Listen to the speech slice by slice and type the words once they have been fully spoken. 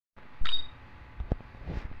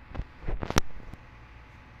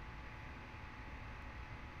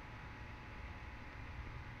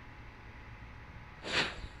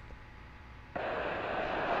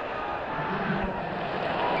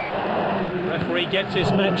referee gets this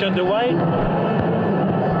match underway.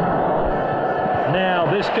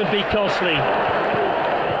 Now this could be costly.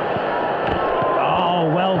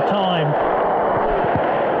 Oh, well timed.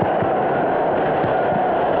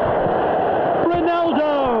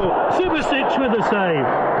 Ronaldo! Subasic with a save.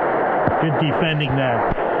 Good defending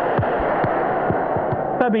there.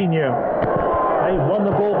 Fabinho. They've won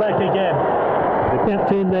the ball back again. The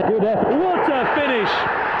captain there. Good effort. What a finish!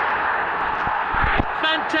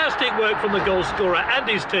 Fantastic work from the goal scorer and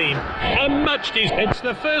his team. And much deserved. It's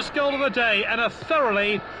the first goal of the day and a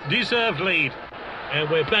thoroughly deserved lead. And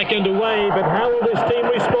we're back underway, but how will this team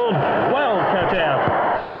respond? Well cut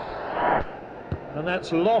out. And that's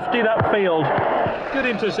lofted upfield. Good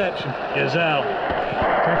interception. Gazelle.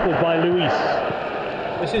 Tackled by Luis.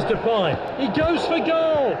 This is Depay. He goes for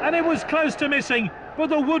goal. And it was close to missing, but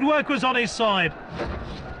the woodwork was on his side.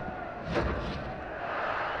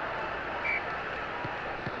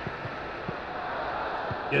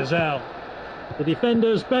 Gazelle. The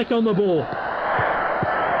defenders back on the ball.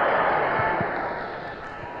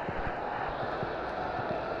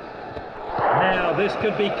 Now this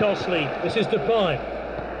could be costly. This is Depay.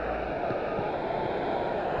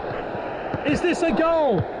 Is this a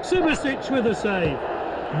goal? Subasic with a save.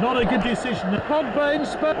 Not a good decision. Pogba in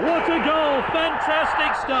spurt. What a goal!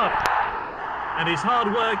 Fantastic stuff. And his hard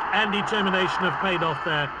work and determination have paid off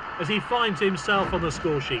there as he finds himself on the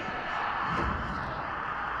score sheet.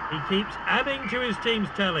 He keeps adding to his team's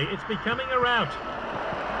tally. It's becoming a rout.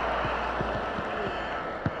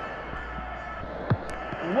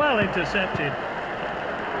 Well intercepted.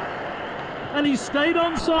 And he stayed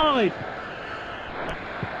onside.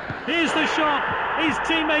 Here's the shot. His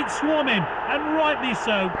teammates swarm him, and rightly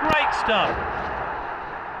so. Great stuff.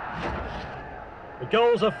 The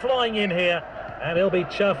goals are flying in here, and he'll be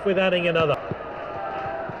chuffed with adding another.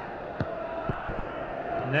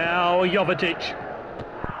 Now Jovetic.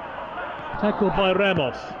 Tackled by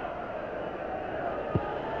Ramos.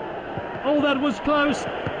 Oh, that was close.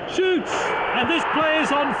 Shoots! And this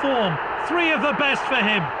player's on form. 3 of the best for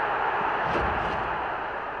him.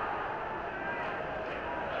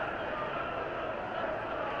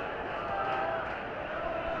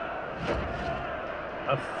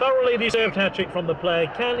 A thoroughly deserved hat-trick from the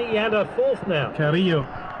player. Can he add a 4th now? Carrillo.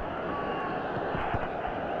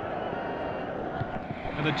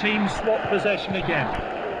 And the team swap possession again.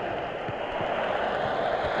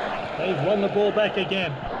 They've won the ball back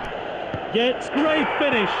again. Gets great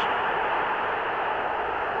finish.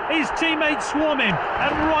 His teammates swarm him,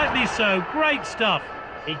 and rightly so. Great stuff.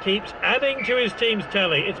 He keeps adding to his team's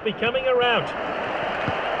tally. It's becoming a rout.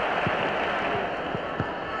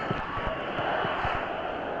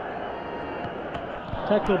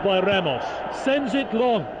 Tackled by Ramos. Sends it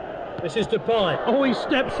long. This is Depay. Oh, he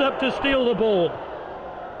steps up to steal the ball.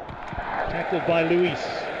 Tackled by Luis.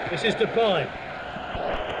 This is Depay.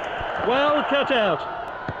 Well cut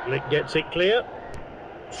out. Lick gets it clear.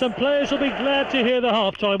 Some players will be glad to hear the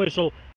half-time whistle.